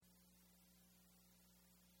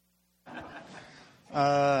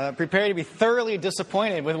Prepare to be thoroughly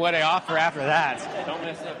disappointed with what I offer after that. Don't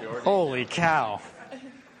mess up your order. Holy cow.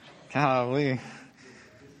 Golly.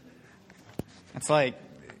 It's like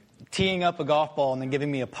teeing up a golf ball and then giving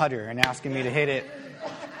me a putter and asking me to hit it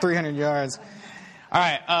 300 yards. All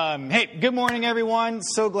right. Hey, good morning, everyone.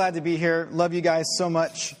 So glad to be here. Love you guys so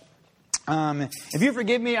much. If you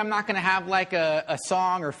forgive me, I'm not going to have like a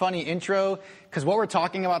song or funny intro, because what we're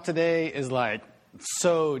talking about today is like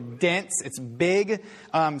so dense. It's big.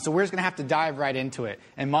 So we're just going to have to dive right into it.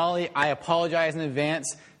 And Molly, I apologize in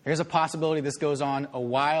advance. There's a possibility this goes on a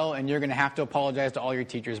while, and you're going to have to apologize to all your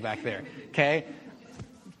teachers back there. Okay?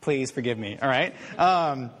 Please forgive me. All right?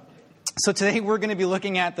 So today we're going to be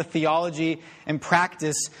looking at the theology and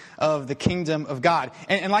practice of the kingdom of God.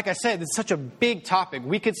 And like I said, it's such a big topic.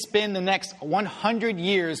 We could spend the next 100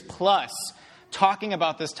 years plus talking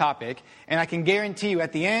about this topic. And I can guarantee you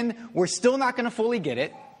at the end, we're still not going to fully get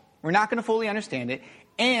it. We're not going to fully understand it.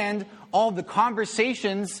 And all the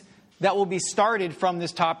conversations that will be started from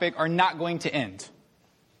this topic are not going to end.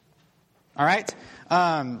 All right?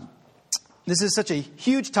 This is such a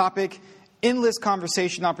huge topic. Endless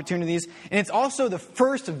conversation opportunities. And it's also the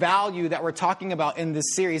first value that we're talking about in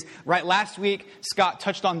this series. Right, last week, Scott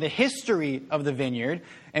touched on the history of the vineyard.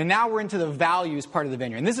 And now we're into the values part of the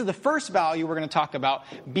vineyard. And this is the first value we're going to talk about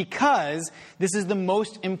because this is the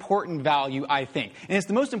most important value, I think. And it's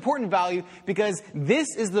the most important value because this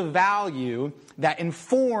is the value that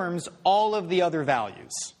informs all of the other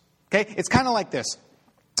values. Okay? It's kind of like this.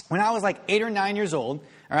 When I was like 8 or 9 years old,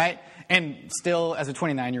 all right, and still, as a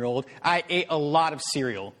 29-year-old, I ate a lot of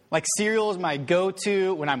cereal. Like, cereal is my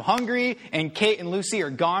go-to when I'm hungry and Kate and Lucy are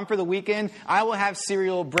gone for the weekend. I will have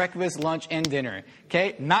cereal breakfast, lunch, and dinner.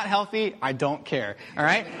 Okay? Not healthy. I don't care. All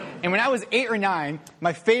right? And when I was 8 or 9,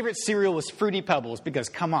 my favorite cereal was Fruity Pebbles because,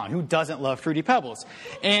 come on, who doesn't love Fruity Pebbles?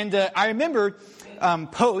 And I remember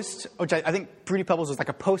Post, which I think Fruity Pebbles was like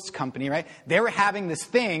a Post company, right? They were having this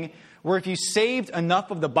thing where if you saved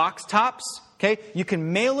enough of the box tops, okay, you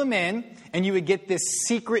can mail them in, and you would get this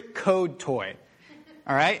secret code toy.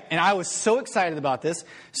 All right? And I was so excited about this.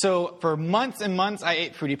 So for months and months, I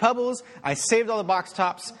ate Fruity Pebbles. I saved all the box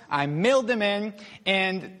tops. I mailed them in.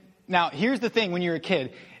 And now, here's the thing when you're a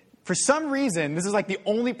kid. For some reason, this is like the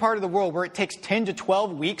only part of the world where it takes 10 to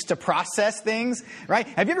 12 weeks to process things, right?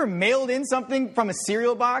 Have you ever mailed in something from a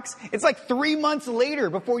cereal box? It's like 3 months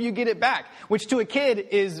later before you get it back, which to a kid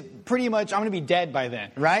is pretty much, I'm going to be dead by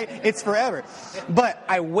then, right? It's forever. But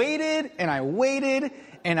I waited,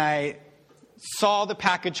 and I saw the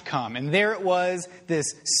package come, and there it was, this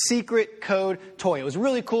secret code toy. It was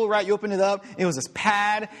really cool, right? You open it up, it was this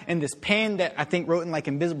pad and this pen that I think wrote in like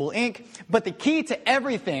invisible ink. But the key to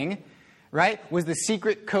everything, right, was the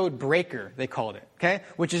secret code breaker, they called it, okay?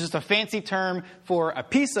 Which is just a fancy term for a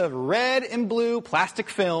piece of red and blue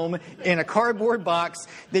plastic film in a cardboard box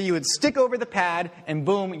that you would stick over the pad, and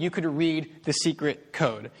boom, you could read the secret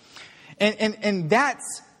code. And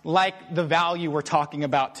that's like the value we're talking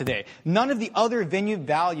about today. None of the other vineyard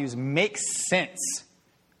values make sense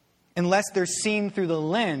unless they're seen through the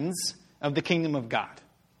lens of the kingdom of God.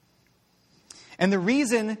 And the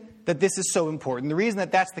reason that this is so important, the reason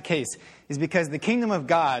that that's the case, is because the kingdom of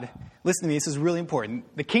God, listen to me, this is really important.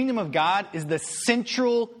 The kingdom of God is the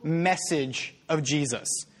central message of Jesus.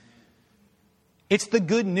 It's the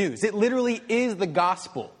good news. It literally is the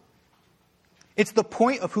gospel. It's the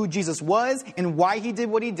point of who Jesus was and why he did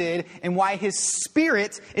what he did and why his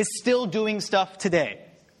Spirit is still doing stuff today.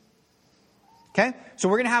 Okay? So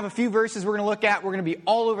we're going to have a few verses we're going to look at. We're going to be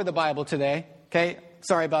all over the Bible today. Okay?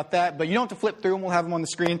 Sorry about that, but you don't have to flip through them. We'll have them on the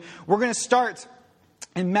screen. We're going to start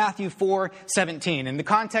in Matthew 4:17. And the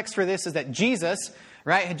context for this is that Jesus,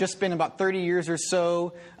 right, had just spent about 30 years or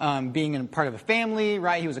so being a part of a family,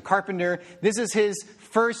 right? He was a carpenter. This is his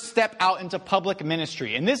first step out into public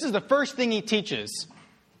ministry. And this is the first thing he teaches.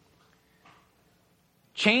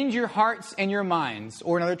 Change your hearts and your minds,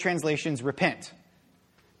 or in other translations, repent.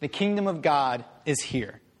 The kingdom of God is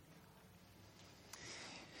here.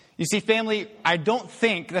 You see, family, I don't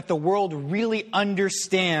think that the world really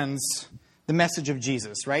understands the message of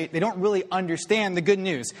Jesus, right? They don't really understand the good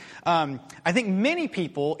news. I think many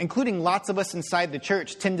people, including lots of us inside the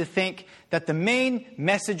church, tend to think that the main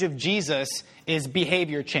message of Jesus is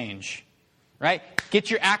behavior change, right?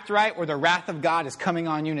 Get your act right or the wrath of God is coming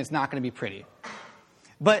on you and it's not going to be pretty.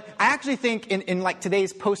 But I actually think in like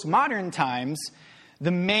today's postmodern times,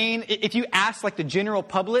 if you ask like the general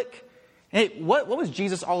public, hey, what was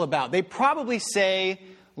Jesus all about? They'd probably say,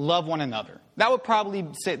 love one another. That would probably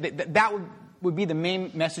say, that would would be the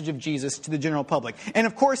main message of Jesus to the general public. And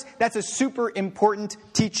of course, that's a super important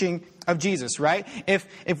teaching of Jesus, right? If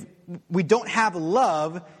we don't have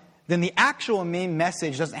love, then the actual main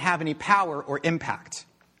message doesn't have any power or impact.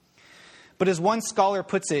 But as one scholar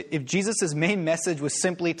puts it, if Jesus' main message was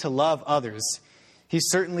simply to love others, he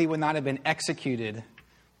certainly would not have been executed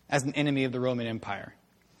as an enemy of the Roman Empire,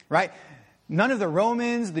 right? None of the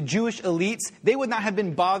Romans, the Jewish elites, they would not have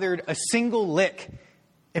been bothered a single lick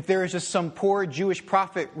if there was just some poor Jewish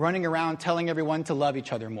prophet running around telling everyone to love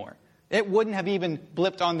each other more. It wouldn't have even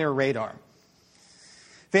blipped on their radar.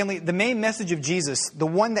 Family, the main message of Jesus, the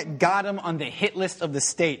one that got him on the hit list of the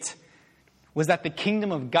state, was that the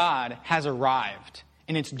kingdom of God has arrived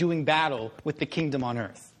and it's doing battle with the kingdom on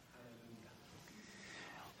earth.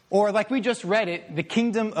 Or like we just read it, the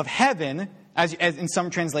kingdom of heaven, as in some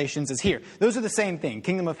translations, is here. Those are the same thing.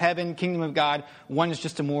 Kingdom of heaven, kingdom of God. One is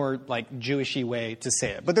just a more like Jewish-y way to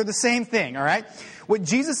say it. But they're the same thing, all right? What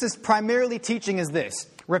Jesus is primarily teaching is this.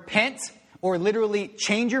 Repent, or literally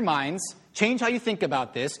change your minds. Change how you think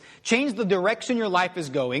about this. Change the direction your life is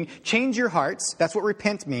going. Change your hearts. That's what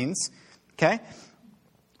repent means. Okay?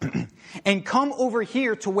 And come over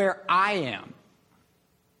here to where I am.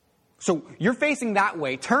 So you're facing that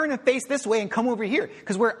way. Turn and face this way and come over here.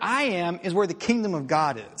 Because where I am is where the kingdom of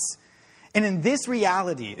God is. And in this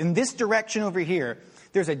reality, in this direction over here,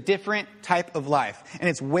 there's a different type of life. And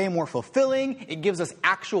it's way more fulfilling. It gives us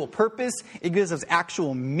actual purpose. It gives us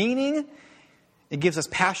actual meaning. It gives us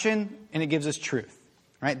passion. And it gives us truth.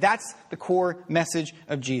 Right? That's the core message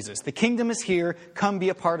of Jesus. The kingdom is here. Come be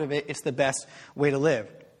a part of it. It's the best way to live.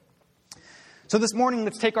 So this morning,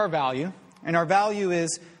 let's take our value. And our value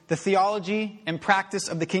is the theology and practice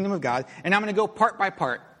of the kingdom of God. And I'm going to go part by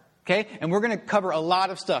part, okay? And we're going to cover a lot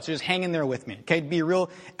of stuff, so just hang in there with me, okay? Be real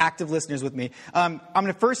active listeners with me. I'm going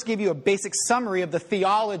to first give you a basic summary of the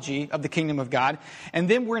theology of the kingdom of God. And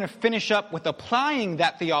then we're going to finish up with applying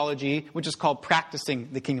that theology, which is called practicing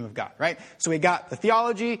the kingdom of God, right? So we got the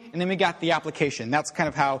theology, and then we got the application. That's kind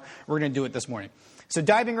of how we're going to do it this morning. So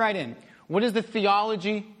diving right in, what is the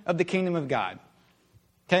theology of the kingdom of God?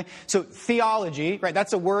 Okay, so theology, right,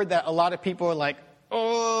 that's a word that a lot of people are like,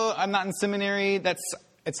 oh, I'm not in seminary,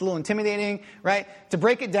 it's a little intimidating, right? To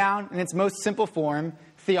break it down in its most simple form,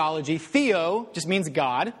 theology, theo just means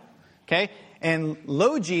God, okay? And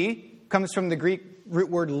logi comes from the Greek root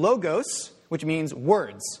word logos, which means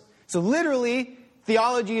words. So literally,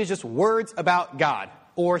 theology is just words about God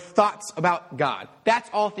or thoughts about God. That's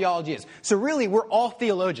all theology is. So really, we're all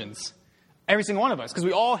theologians. Every single one of us, because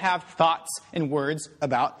we all have thoughts and words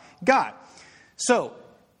about God. So,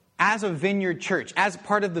 as a Vineyard church, as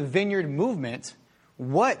part of the Vineyard movement,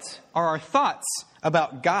 what are our thoughts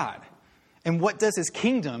about God? And what does His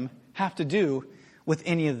kingdom have to do with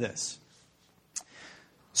any of this?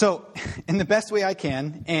 So, in the best way I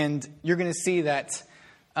can, and you're going to see that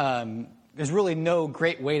there's really no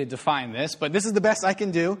great way to define this, but this is the best I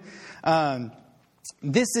can do.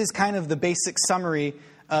 This is kind of the basic summary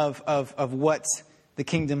of what the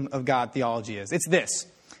kingdom of God theology is. It's this.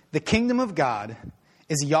 The kingdom of God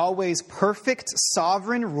is Yahweh's perfect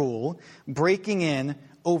sovereign rule breaking in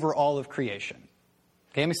over all of creation.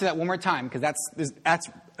 Okay, let me say that one more time because that's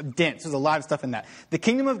dense. There's a lot of stuff in that. The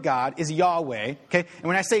kingdom of God is Yahweh. Okay, and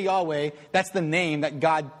when I say Yahweh, that's the name that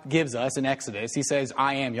God gives us in Exodus. He says,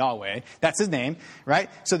 I am Yahweh. That's His name, right?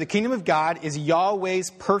 So the kingdom of God is Yahweh's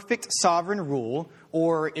perfect sovereign rule,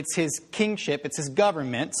 or it's His kingship, it's His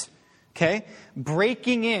government, okay,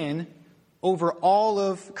 breaking in over all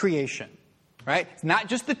of creation, right? It's not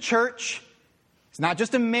just the church. It's not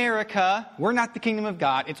just America. We're not the kingdom of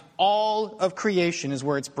God. It's all of creation is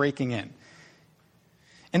where it's breaking in.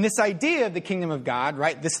 And this idea of the kingdom of God,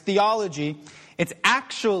 right, this theology, it's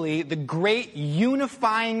actually the great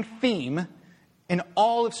unifying theme in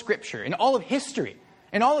all of Scripture, in all of history.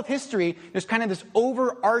 In all of history, there's kind of this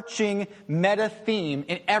overarching meta theme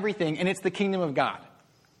in everything, and it's the kingdom of God.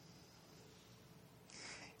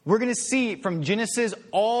 We're going to see from Genesis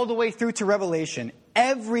all the way through to Revelation,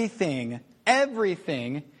 everything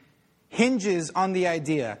hinges on the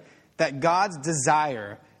idea that God's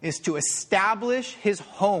desire is to establish His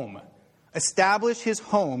home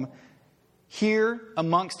here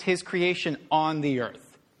amongst His creation on the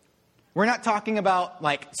earth. We're not talking about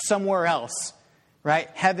like somewhere else. Right?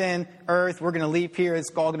 Heaven, earth, we're going to leave here.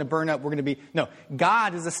 It's all going to burn up. We're going to be... No,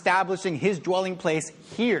 God is establishing His dwelling place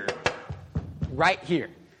here. Right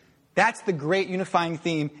here. That's the great unifying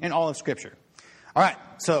theme in all of Scripture. All right,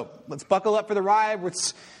 so let's buckle up for the ride.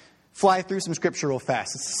 Let's fly through some Scripture real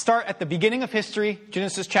fast. Let's start at the beginning of history,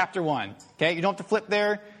 Genesis chapter 1. Okay, you don't have to flip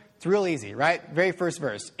there. It's real easy, right? Very first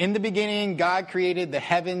verse. In the beginning, God created the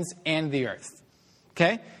heavens and the earth.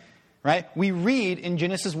 Okay? Right? We read in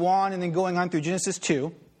Genesis 1 and then going on through Genesis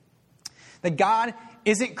 2 that God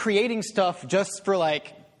isn't creating stuff just for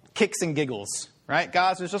like kicks and giggles. Right?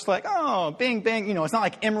 God's just like, oh, bang, bang. You know, it's not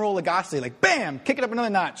like Emerald Lagasse, like, bam, kick it up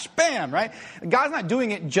another notch, bam, right? God's not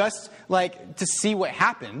doing it just like to see what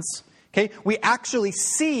happens. Okay? We actually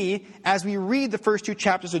see, as we read the first 2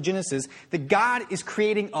 chapters of Genesis, that God is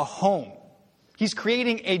creating a home. He's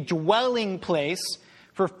creating a dwelling place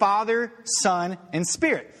for Father, Son, and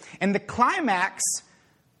Spirit. And the climax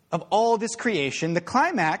of all this creation, the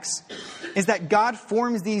climax is that God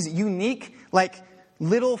forms these unique, like,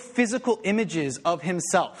 little physical images of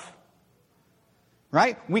himself.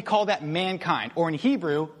 Right? We call that mankind, or in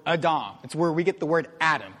Hebrew, Adam. It's where we get the word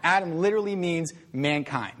Adam. Adam literally means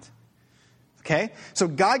mankind. Okay? So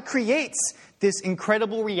God creates this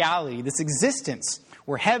incredible reality, this existence,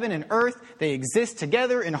 where heaven and earth, they exist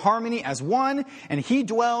together in harmony as one, and he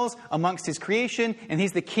dwells amongst his creation, and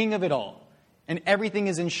he's the king of it all. And everything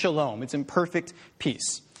is in shalom. It's in perfect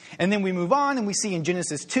peace. And then we move on and we see in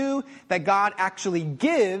Genesis 2 that God actually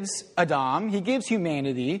gives Adam, he gives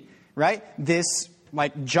humanity, right, this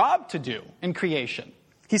like job to do in creation.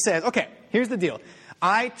 He says, okay, here's the deal.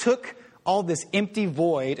 I took all this empty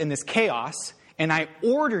void and this chaos and I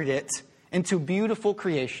ordered it into beautiful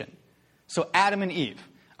creation. So Adam and Eve,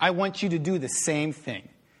 I want you to do the same thing.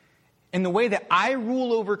 In the way that I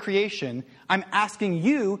rule over creation, I'm asking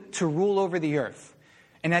you to rule over the earth.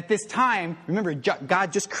 And at this time, remember,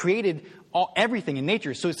 God just created everything in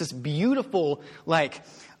nature. So it's this beautiful, like,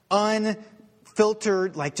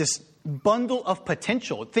 unfiltered, like, just bundle of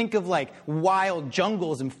potential. Think of, like, wild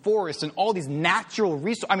jungles and forests and all these natural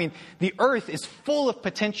resources. I mean, the earth is full of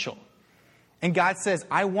potential. And God says,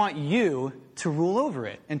 I want you to rule over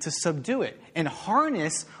it and to subdue it and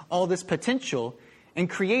harness all this potential and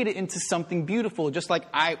create it into something beautiful, just like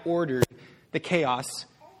I ordered the chaos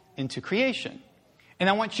into creation. And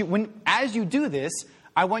I want you, as you do this,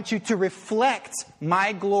 I want you to reflect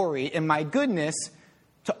my glory and my goodness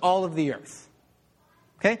to all of the earth.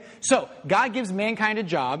 Okay? So, God gives mankind a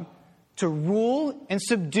job to rule and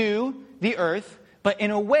subdue the earth, but in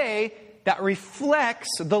a way that reflects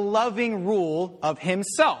the loving rule of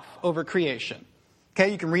himself over creation.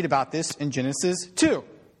 Okay? You can read about this in Genesis 2.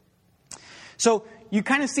 So, you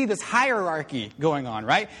kind of see this hierarchy going on,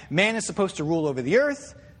 right? Man is supposed to rule over the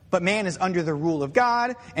earth, but man is under the rule of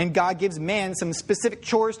God, and God gives man some specific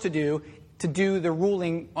chores to do the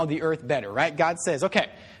ruling of the earth better, right? God says, okay,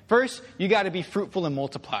 first, you got to be fruitful and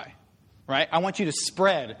multiply, right? I want you to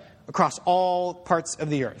spread across all parts of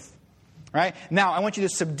the earth, right? Now, I want you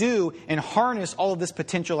to subdue and harness all of this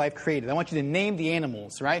potential I've created. I want you to name the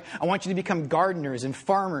animals, right? I want you to become gardeners and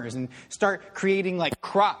farmers and start creating, like,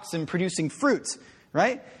 crops and producing fruits,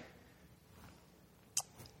 right?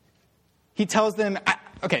 He tells them,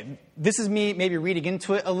 okay, this is me maybe reading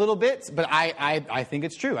into it a little bit, but I think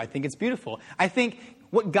it's true. I think it's beautiful. I think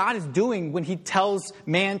what God is doing when he tells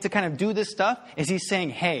man to kind of do this stuff is he's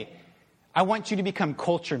saying, hey, I want you to become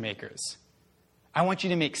culture makers. I want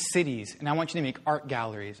you to make cities, and I want you to make art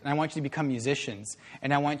galleries, and I want you to become musicians,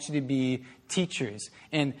 and I want you to be teachers.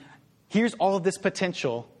 And here's all of this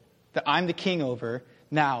potential that I'm the king over.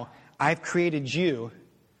 Now, I've created you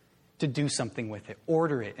to do something with it.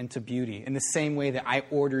 Order it into beauty in the same way that I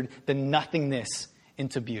ordered the nothingness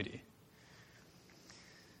into beauty.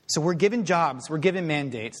 So we're given jobs, we're given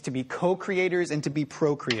mandates to be co-creators and to be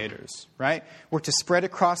procreators, right? We're to spread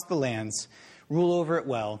across the lands, rule over it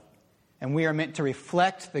well, and we are meant to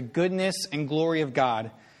reflect the goodness and glory of God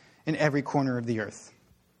in every corner of the earth.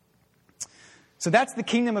 So that's the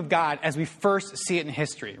kingdom of God as we first see it in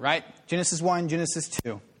history, right? Genesis 1, Genesis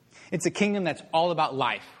 2. It's a kingdom that's all about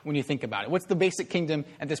life when you think about it. What's the basic kingdom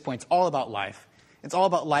at this point? It's all about life. It's all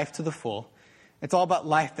about life to the full. It's all about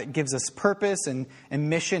life that gives us purpose and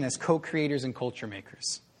mission as co-creators and culture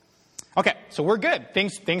makers. Okay, so we're good.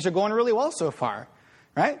 Things are going really well so far,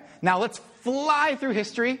 right? Now let's fly through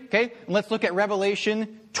history, okay? And let's look at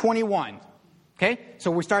Revelation 21, okay?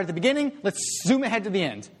 So we start at the beginning. Let's zoom ahead to the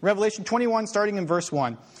end. Revelation 21, starting in verse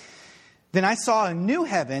 1. Then I saw a new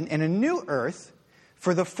heaven and a new earth,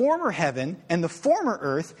 for the former heaven and the former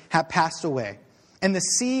earth have passed away, and the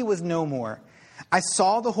sea was no more. I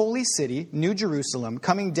saw the holy city, New Jerusalem,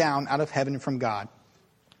 coming down out of heaven from God,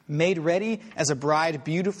 made ready as a bride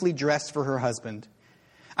beautifully dressed for her husband.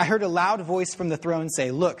 I heard a loud voice from the throne say,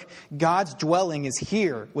 "Look, God's dwelling is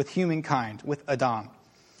here with humankind, with Adam.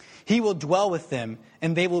 He will dwell with them,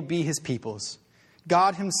 and they will be his peoples.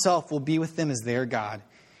 God himself will be with them as their God.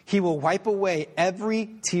 He will wipe away every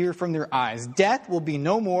tear from their eyes. Death will be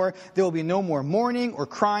no more. There will be no more mourning or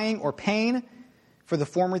crying or pain, for the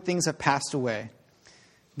former things have passed away.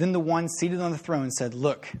 Then the one seated on the throne said,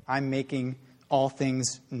 look, I'm making all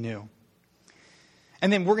things new.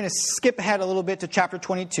 And then we're going to skip ahead a little bit to chapter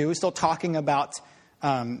 22. We're still talking about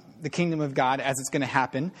the kingdom of God as it's going to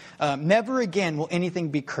happen. Never again will anything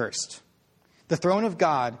be cursed. The throne of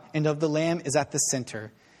God and of the Lamb is at the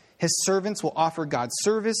center. His servants will offer God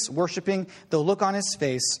service, worshiping. They'll look on his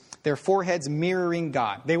face, their foreheads mirroring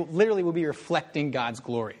God. They literally will be reflecting God's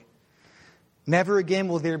glory. Never again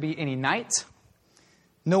will there be any night.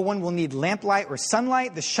 No one will need lamplight or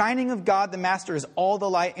sunlight. The shining of God, the Master, is all the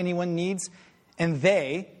light anyone needs. And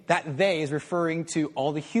that they is referring to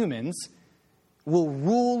all the humans, will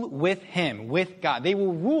rule with him, with God. They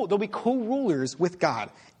will rule. They'll be co-rulers with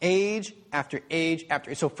God, age after age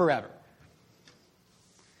after age, so forever.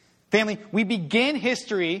 Family, we begin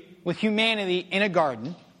history with humanity in a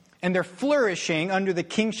garden, and they're flourishing under the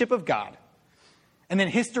kingship of God. And then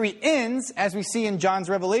history ends, as we see in John's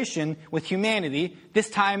Revelation, with humanity, this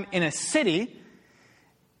time in a city.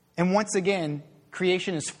 And once again,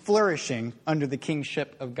 creation is flourishing under the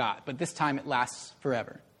kingship of God. But this time it lasts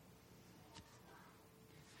forever.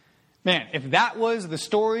 Man, if that was the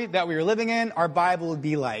story that we were living in, our Bible would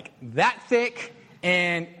be like that thick,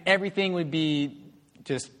 and everything would be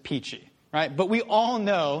just peachy, right? But we all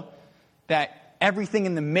know that everything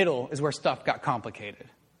in the middle is where stuff got complicated,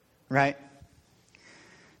 right?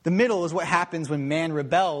 The middle is what happens when man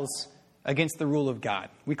rebels against the rule of God.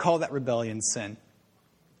 We call that rebellion sin.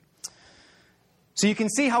 So you can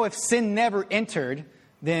see how if sin never entered,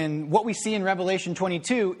 then what we see in Revelation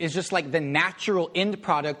 22 is just like the natural end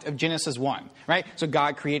product of Genesis 1, right? So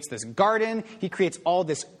God creates this garden. He creates all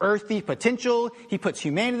this earthy potential. He puts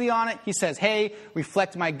humanity on it. He says, hey,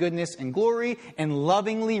 reflect my goodness and glory and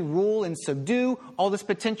lovingly rule and subdue all this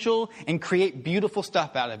potential and create beautiful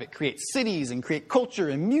stuff out of it. Create cities and create culture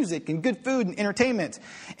and music and good food and entertainment.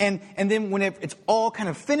 And then when it's all kind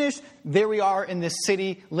of finished, there we are in this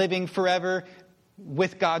city living forever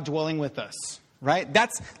with God dwelling with us. Right?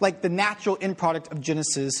 That's like the natural end product of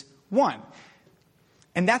Genesis 1.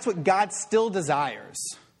 And that's what God still desires.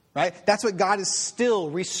 Right? That's what God is still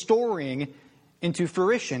restoring into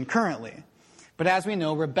fruition currently. But as we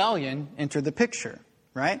know, rebellion entered the picture.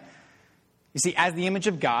 Right? You see, as the image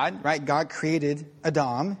of God, right, God created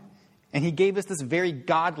Adam, and he gave us this very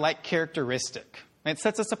God-like characteristic. It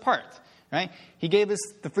sets us apart. Right? He gave us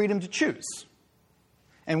the freedom to choose.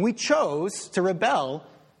 And we chose to rebel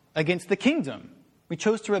against the kingdom. We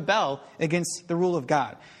chose to rebel against the rule of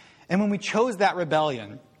God. And when we chose that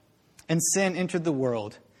rebellion and sin entered the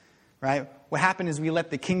world, right, what happened is we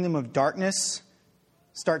let the kingdom of darkness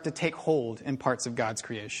start to take hold in parts of God's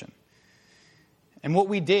creation. And what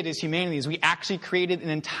we did as humanity is we actually created an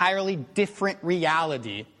entirely different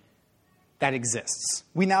reality that exists.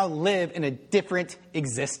 We now live in a different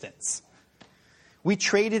existence. We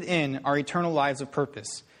traded in our eternal lives of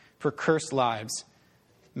purpose for cursed lives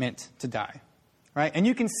meant to die, right? And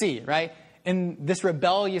you can see, right, in this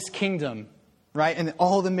rebellious kingdom, right, in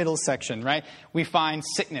all the middle section, right, we find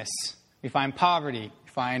sickness, we find poverty, we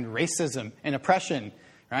find racism and oppression,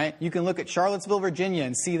 right? You can look at Charlottesville, Virginia,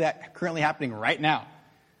 and see that currently happening right now,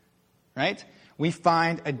 right? We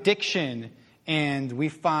find addiction, and we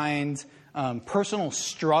find personal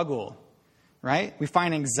struggle, right? We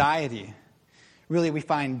find anxiety. Really, we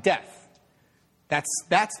find death.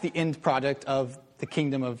 That's the end product of the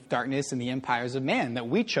kingdom of darkness and the empires of man that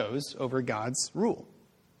we chose over God's rule.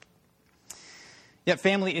 Yet,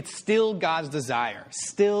 family, it's still God's desire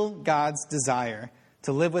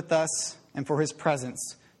to live with us and for his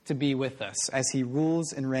presence to be with us as he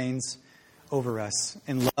rules and reigns over us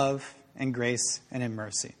in love and grace and in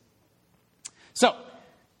mercy. So,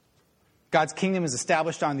 God's kingdom is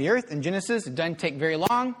established on the earth in Genesis. It doesn't take very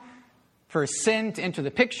long for sin to enter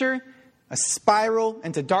the picture. A spiral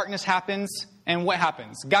into darkness happens. And what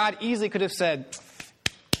happens? God easily could have said,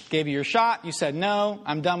 gave you your shot. You said, no,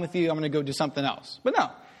 I'm done with you. I'm going to go do something else. But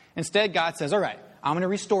no. Instead, God says, all right, I'm going to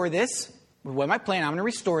restore this. What my plan? I'm going to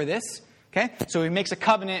restore this. Okay? So he makes a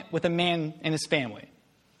covenant with a man and his family.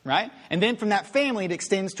 Right? And then from that family, it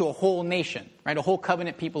extends to a whole nation. Right? A whole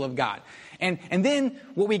covenant people of God. And then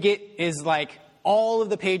what we get is like all of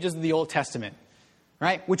the pages of the Old Testament.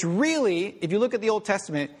 Right? Which really, if you look at the Old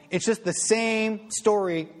Testament, it's just the same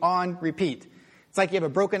story on repeat. It's like you have a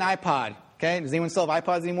broken iPod. Okay? Does anyone still have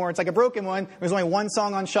iPods anymore? It's like a broken one. There's only one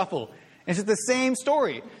song on shuffle. It's just the same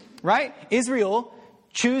story. Right? Israel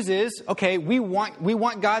chooses, okay, we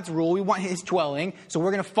want God's rule. We want his dwelling. So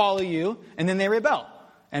we're going to follow you. And then they rebel.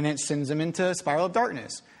 And then it sends them into a spiral of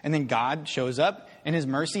darkness. And then God shows up in his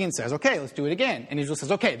mercy and says, okay, let's do it again. And Israel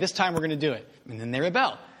says, okay, this time we're going to do it. And then they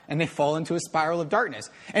rebel. And they fall into a spiral of darkness.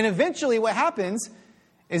 And eventually what happens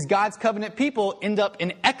is God's covenant people end up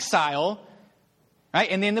in exile, right?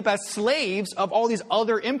 And they end up as slaves of all these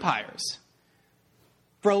other empires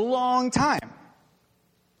for a long time.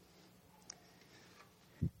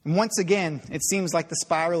 And once again, it seems like the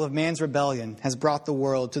spiral of man's rebellion has brought the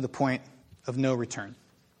world to the point of no return.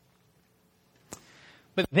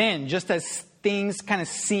 But then, just as things kind of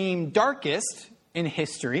seem darkest in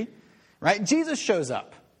history, right, Jesus shows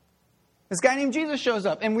up. This guy named Jesus shows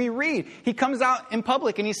up, and we read, he comes out in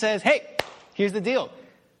public and he says, hey, here's the deal.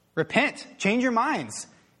 Repent, change your minds.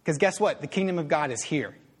 Because guess what? The kingdom of God is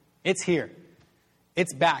here. It's here.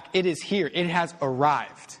 It's back. It is here. It has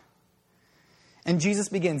arrived. And Jesus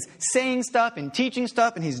begins saying stuff and teaching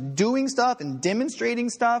stuff, and he's doing stuff and demonstrating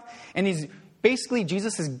stuff. And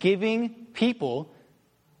Jesus is giving people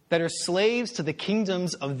that are slaves to the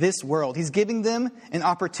kingdoms of this world. He's giving them an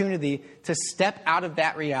opportunity to step out of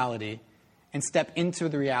that reality and step into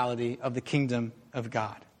the reality of the kingdom of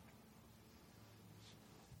God.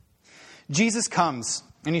 Jesus comes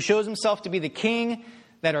and he shows himself to be the king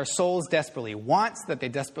that our souls desperately want, that they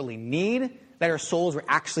desperately need, that our souls were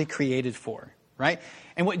actually created for, right?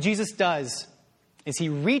 And what Jesus does is he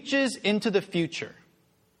reaches into the future.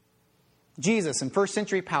 Jesus in first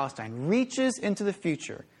century Palestine reaches into the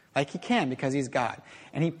future like he can because he's God.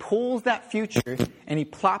 And he pulls that future and he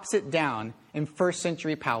plops it down in first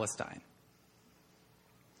century Palestine.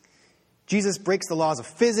 Jesus breaks the laws of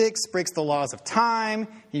physics, breaks the laws of time.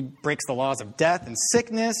 He breaks the laws of death and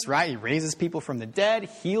sickness, right? He raises people from the dead,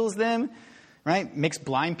 heals them, right? Makes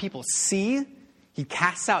blind people see. He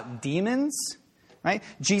casts out demons, right?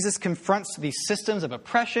 Jesus confronts these systems of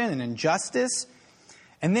oppression and injustice.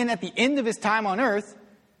 And then at the end of his time on earth,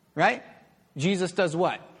 right? Jesus does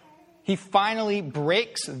what? He finally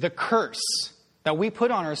breaks the curse that we put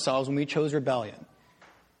on ourselves when we chose rebellion,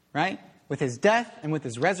 right? With his death and with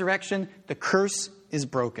his resurrection, the curse is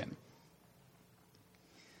broken.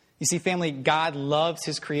 You see, family, God loves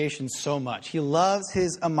his creation so much. He loves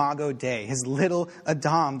his imago Dei, his little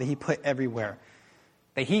Adam that he put everywhere.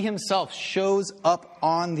 That he himself shows up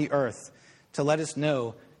on the earth to let us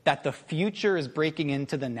know that the future is breaking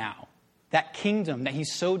into the now. That kingdom that he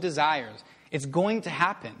so desires, it's going to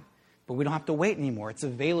happen. But we don't have to wait anymore. It's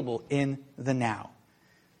available in the now.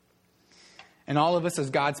 And all of us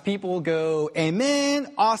as God's people go,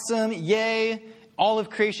 amen, awesome, yay. All of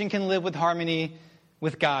creation can live with harmony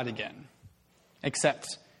with God again.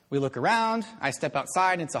 Except we look around, I step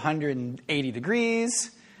outside, and it's 180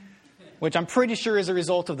 degrees, which I'm pretty sure is a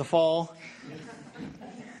result of the fall.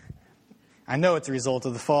 I know it's a result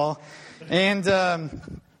of the fall. And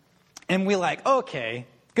we're like, okay,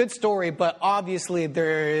 good story, but obviously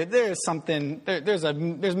there's something, there's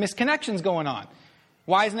misconnections going on.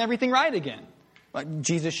 Why isn't everything right again?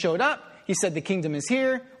 Jesus showed up. He said the kingdom is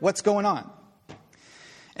here. What's going on?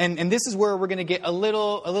 And this is where we're going to get a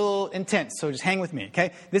little intense. So just hang with me,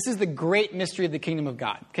 okay? This is the great mystery of the kingdom of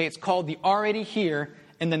God. Okay, it's called the already here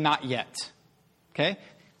and the not yet. Okay,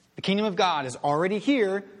 the kingdom of God is already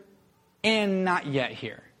here and not yet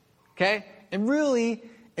here. Okay, it really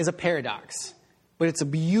is a paradox, but it's a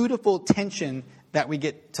beautiful tension that we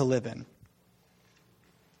get to live in.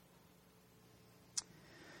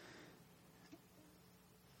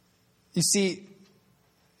 You see,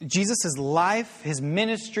 Jesus' life, his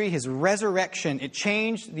ministry, his resurrection, it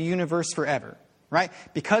changed the universe forever, right?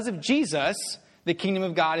 Because of Jesus, the kingdom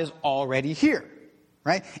of God is already here,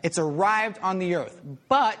 right? It's arrived on the earth,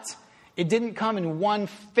 but it didn't come in one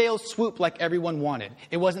fell swoop like everyone wanted.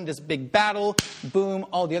 It wasn't this big battle, boom,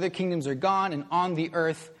 all the other kingdoms are gone, and on the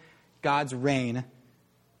earth, God's reign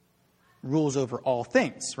rules over all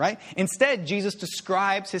things, right? Instead, Jesus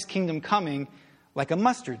describes his kingdom coming like a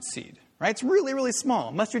mustard seed, right? It's really, really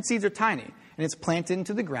small. Mustard seeds are tiny, and it's planted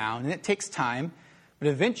into the ground, and it takes time, but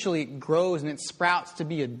eventually it grows and it sprouts to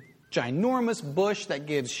be a ginormous bush that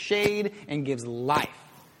gives shade and gives life,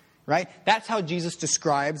 right? That's how Jesus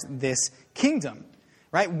describes this kingdom,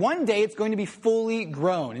 right? One day it's going to be fully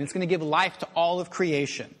grown, and it's going to give life to all of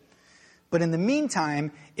creation. But in the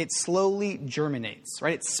meantime, it slowly germinates,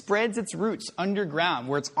 right? It spreads its roots underground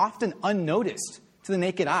where it's often unnoticed to the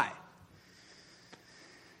naked eye.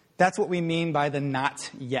 That's what we mean by the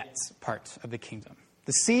not yet part of the kingdom.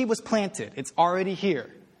 The seed was planted. It's already here.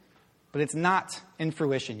 But it's not in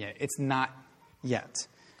fruition yet. It's not yet.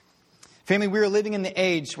 Family, we are living in the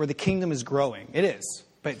age where the kingdom is growing. It is.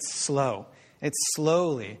 But it's slow. It's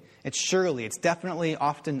slowly. It's surely. It's definitely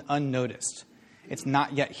often unnoticed. It's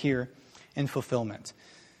not yet here in fulfillment.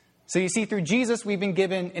 So you see, through Jesus, we've been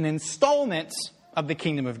given an installment of the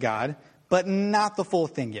kingdom of God, but not the full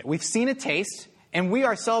thing yet. We've seen a taste, and we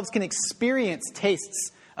ourselves can experience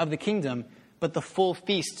tastes of the kingdom, but the full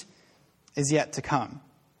feast is yet to come.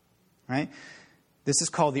 Right? This is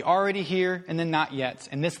called the already here and the not yet.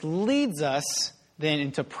 And this leads us then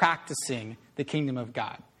into practicing the kingdom of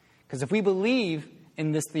God. Because if we believe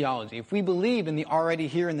in this theology, if we believe in the already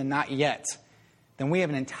here and the not yet, then we have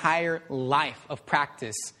an entire life of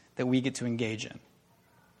practice that we get to engage in.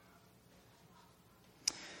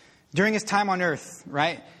 During his time on earth,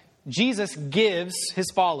 right, Jesus gives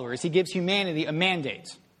his followers, he gives humanity a mandate,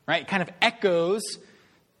 right? It kind of echoes,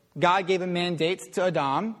 God gave a mandate to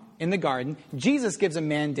Adam in the garden. Jesus gives a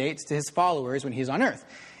mandate to his followers when he's on earth.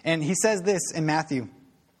 And he says this in Matthew.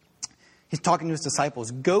 He's talking to his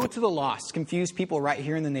disciples. Go to the lost, confused people right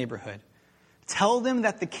here in the neighborhood. Tell them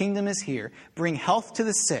that the kingdom is here. Bring health to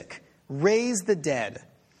the sick. Raise the dead.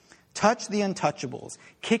 Touch the untouchables.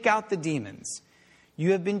 Kick out the demons.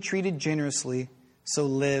 You have been treated generously, so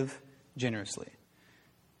live generously.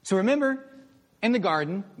 So remember, in the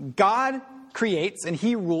garden, God creates and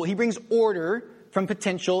he brings order from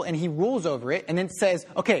potential and he rules over it and then says,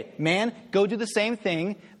 okay, man, go do the same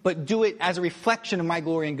thing, but do it as a reflection of my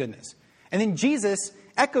glory and goodness. And then Jesus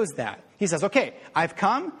echoes that. He says, okay, I've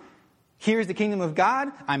come. Here's the kingdom of God.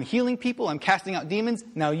 I'm healing people. I'm casting out demons.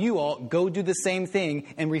 Now you all go do the same thing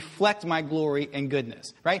and reflect my glory and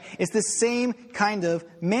goodness. Right? It's the same kind of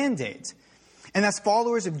mandate. And as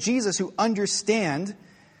followers of Jesus who understand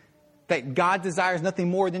that God desires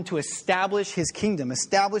nothing more than to establish his kingdom,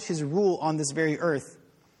 establish his rule on this very earth,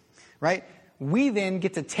 right? We then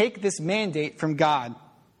get to take this mandate from God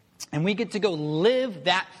and we get to go live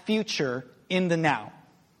that future in the now.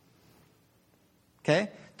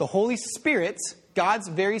 Okay? The Holy Spirit, God's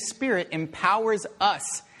very Spirit, empowers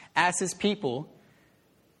us as his people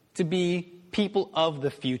to be people of the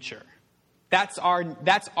future. That's our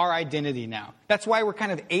identity now. That's why we're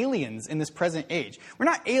kind of aliens in this present age. We're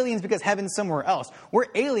not aliens because heaven's somewhere else. We're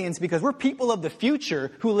aliens because we're people of the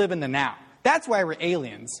future who live in the now. That's why we're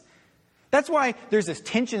aliens. That's why there's this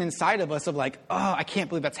tension inside of us of like, oh, I can't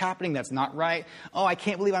believe that's happening. That's not right. Oh, I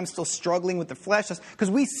can't believe I'm still struggling with the flesh. Because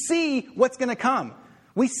we see what's going to come.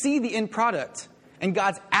 We see the end product. And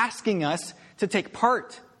God's asking us to take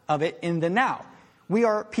part of it in the now. We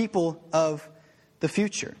are people of the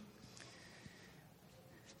future.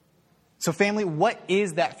 So family, what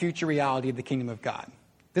is that future reality of the kingdom of God?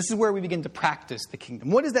 This is where we begin to practice the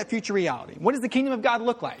kingdom. What is that future reality? What does the kingdom of God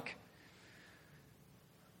look like?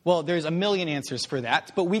 Well, there's a million answers for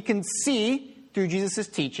that, but we can see through Jesus'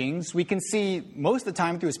 teachings, we can see most of the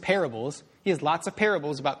time through his parables. He has lots of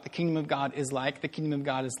parables about the kingdom of God is like, the kingdom of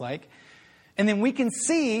God is like. And then we can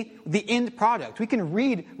see the end product. We can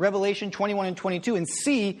read Revelation 21 and 22 and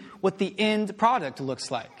see what the end product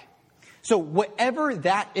looks like. So whatever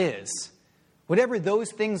that is, whatever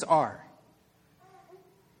those things are,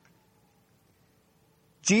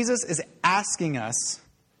 Jesus is asking us,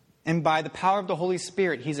 and by the power of the Holy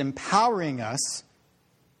Spirit, he's empowering us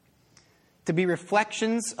to be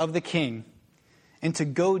reflections of the King and to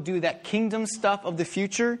go do that kingdom stuff of the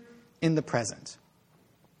future in the present.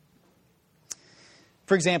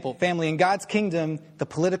 For example, family, in God's kingdom, the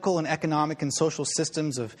political and economic and social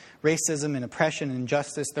systems of racism and oppression and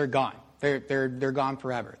injustice, they're gone. They're gone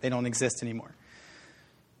forever. They don't exist anymore.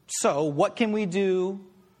 So what can we do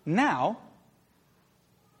now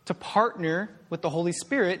to partner with the Holy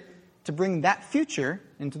Spirit to bring that future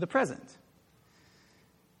into the present?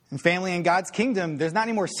 And family, in God's kingdom, there's not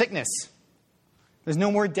any more sickness. There's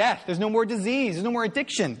no more death. There's no more disease. There's no more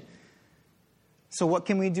addiction. So what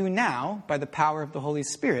can we do now by the power of the Holy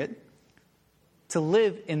Spirit to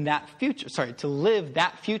live in that future? To live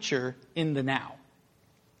that future in the now.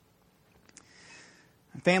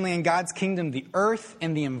 Family, in God's kingdom, the earth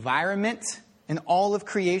and the environment and all of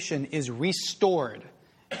creation is restored.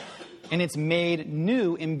 And it's made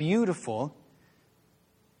new and beautiful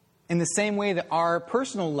in the same way that our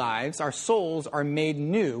personal lives, our souls, are made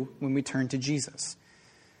new when we turn to Jesus.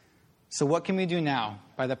 So what can we do now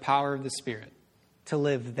by the power of the Spirit to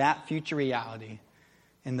live that future reality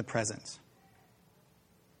in the present?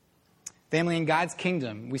 Family, in God's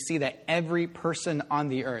kingdom, we see that every person on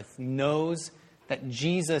the earth knows that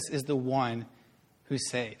Jesus is the one who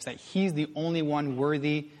saves, that he's the only one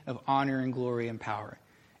worthy of honor and glory and power.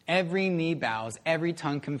 Every knee bows, every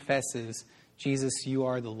tongue confesses, Jesus, you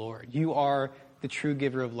are the Lord. You are the true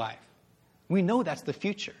giver of life. We know that's the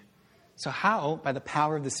future. So how, by the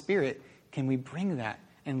power of the Spirit, can we bring that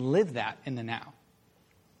and live that in the now?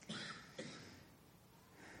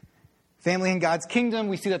 Family, in God's kingdom,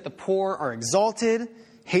 we see that the poor are exalted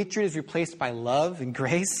Hatred is replaced by love and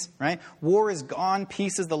grace, right? War is gone.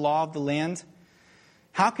 Peace is the law of the land.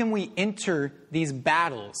 How can we enter these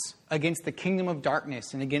battles against the kingdom of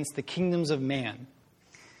darkness and against the kingdoms of man?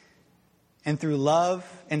 And through love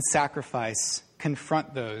and sacrifice,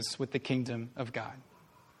 confront those with the kingdom of God.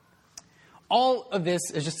 All of this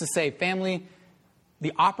is just to say, family,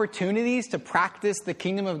 the opportunities to practice the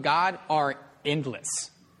kingdom of God are endless.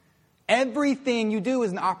 Everything you do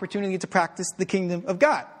is an opportunity to practice the kingdom of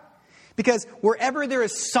God. Because wherever there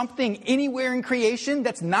is something anywhere in creation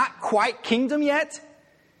that's not quite kingdom yet,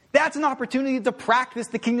 that's an opportunity to practice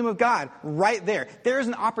the kingdom of God right there. There's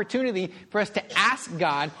an opportunity for us to ask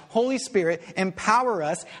God, Holy Spirit, empower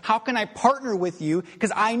us. How can I partner with you?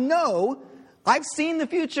 Because I know, I've seen the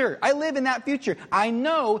future. I live in that future. I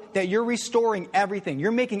know that you're restoring everything.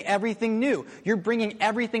 You're making everything new. You're bringing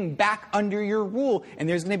everything back under your rule. And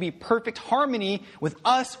there's going to be perfect harmony with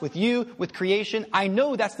us, with you, with creation. I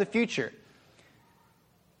know that's the future.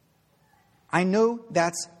 I know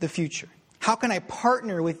that's the future. How can I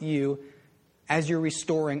partner with you as you're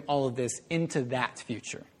restoring all of this into that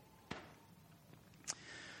future?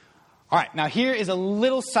 All right, now here is a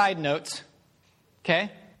little side note, okay?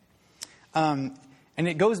 And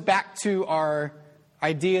it goes back to our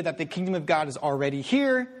idea that the kingdom of God is already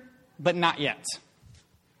here, but not yet.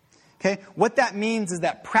 Okay, what that means is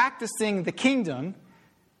that practicing the kingdom,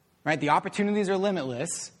 right, the opportunities are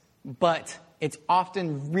limitless, but it's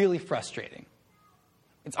often really frustrating.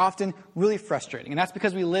 It's often really frustrating. And that's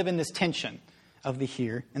because we live in this tension of the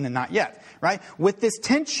here and the not yet, right? With this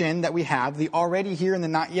tension that we have, the already here and the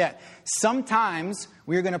not yet, sometimes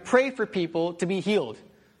we're going to pray for people to be healed,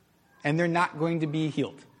 and they're not going to be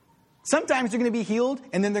healed. Sometimes they're going to be healed,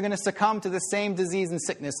 and then they're going to succumb to the same disease and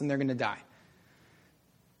sickness, and they're going to die.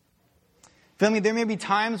 Family, there may be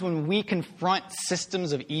times when we confront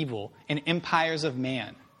systems of evil and empires of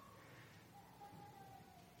man,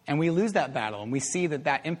 and we lose that battle, and we see that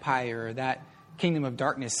that empire, or that kingdom of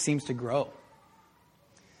darkness seems to grow.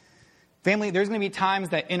 Family, there's going to be times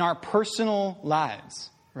that in our personal lives,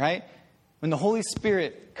 right, when the Holy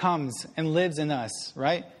Spirit comes and lives in us,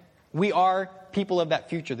 right, we are people of that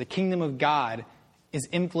future. The kingdom of God is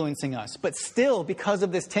influencing us. But still, because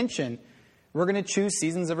of this tension, we're going to choose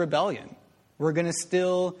seasons of rebellion. We're going to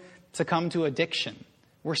still succumb to addiction.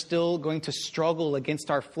 We're still going to struggle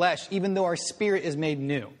against our flesh, even though our spirit is made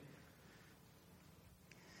new.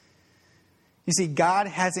 You see, God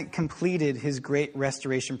hasn't completed his great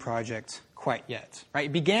restoration project quite yet, right?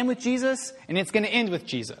 It began with Jesus, and it's going to end with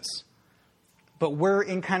Jesus. But we're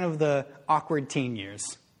in kind of the awkward teen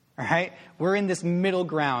years, all right? We're in this middle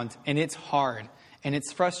ground, and it's hard, and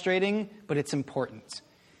it's frustrating, but it's important.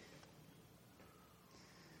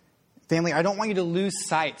 Family, I don't want you to lose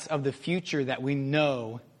sight of the future that we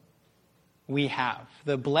know we have.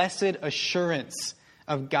 The blessed assurance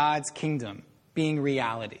of God's kingdom being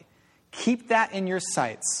reality. Keep that in your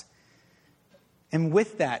sights. And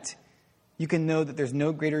with that, you can know that there's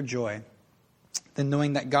no greater joy than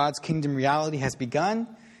knowing that God's kingdom reality has begun.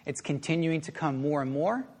 It's continuing to come more and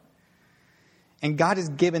more. And God has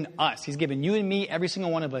given us, he's given you and me, every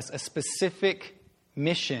single one of us, a specific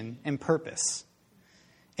mission and purpose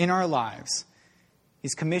in our lives.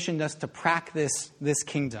 He's commissioned us to practice this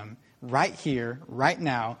kingdom right here, right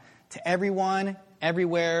now, to everyone,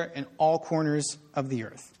 everywhere, in all corners of the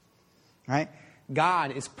earth. Right?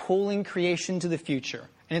 God is pulling creation to the future,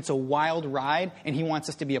 and it's a wild ride, and he wants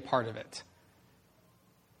us to be a part of it.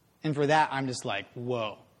 And for that, I'm just like,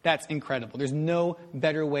 whoa, that's incredible. There's no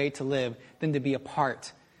better way to live than to be a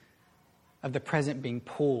part of the present being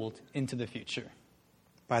pulled into the future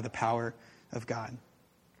by the power of God.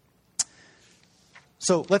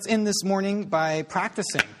 So let's end this morning by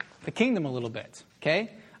practicing the kingdom a little bit, okay?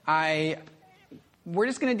 We're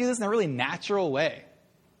just going to do this in a really natural way,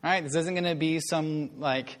 right? This isn't going to be some,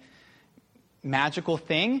 magical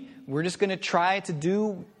thing. We're just going to try to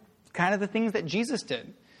do kind of the things that Jesus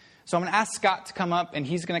did. So I'm going to ask Scott to come up, and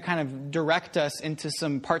he's going to kind of direct us into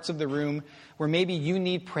some parts of the room where maybe you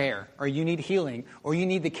need prayer, or you need healing, or you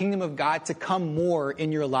need the kingdom of God to come more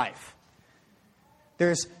in your life.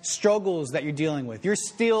 There's struggles that you're dealing with. You're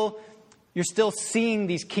still seeing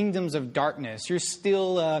these kingdoms of darkness. You're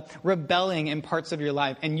still rebelling in parts of your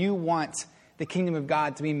life, and you want the kingdom of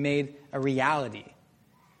God to be made a reality.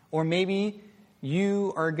 Or maybe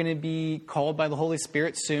you are going to be called by the Holy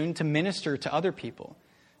Spirit soon to minister to other people.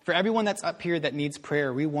 For everyone that's up here that needs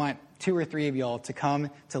prayer, we want 2 or 3 of y'all to come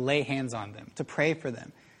to lay hands on them, to pray for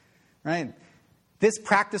them, right? This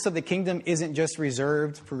practice of the kingdom isn't just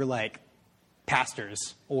reserved for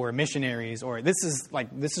pastors or missionaries, or this is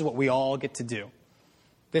what we all get to do.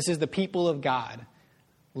 This is the people of God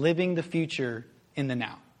living the future in the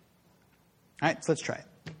now. All right, so let's try it.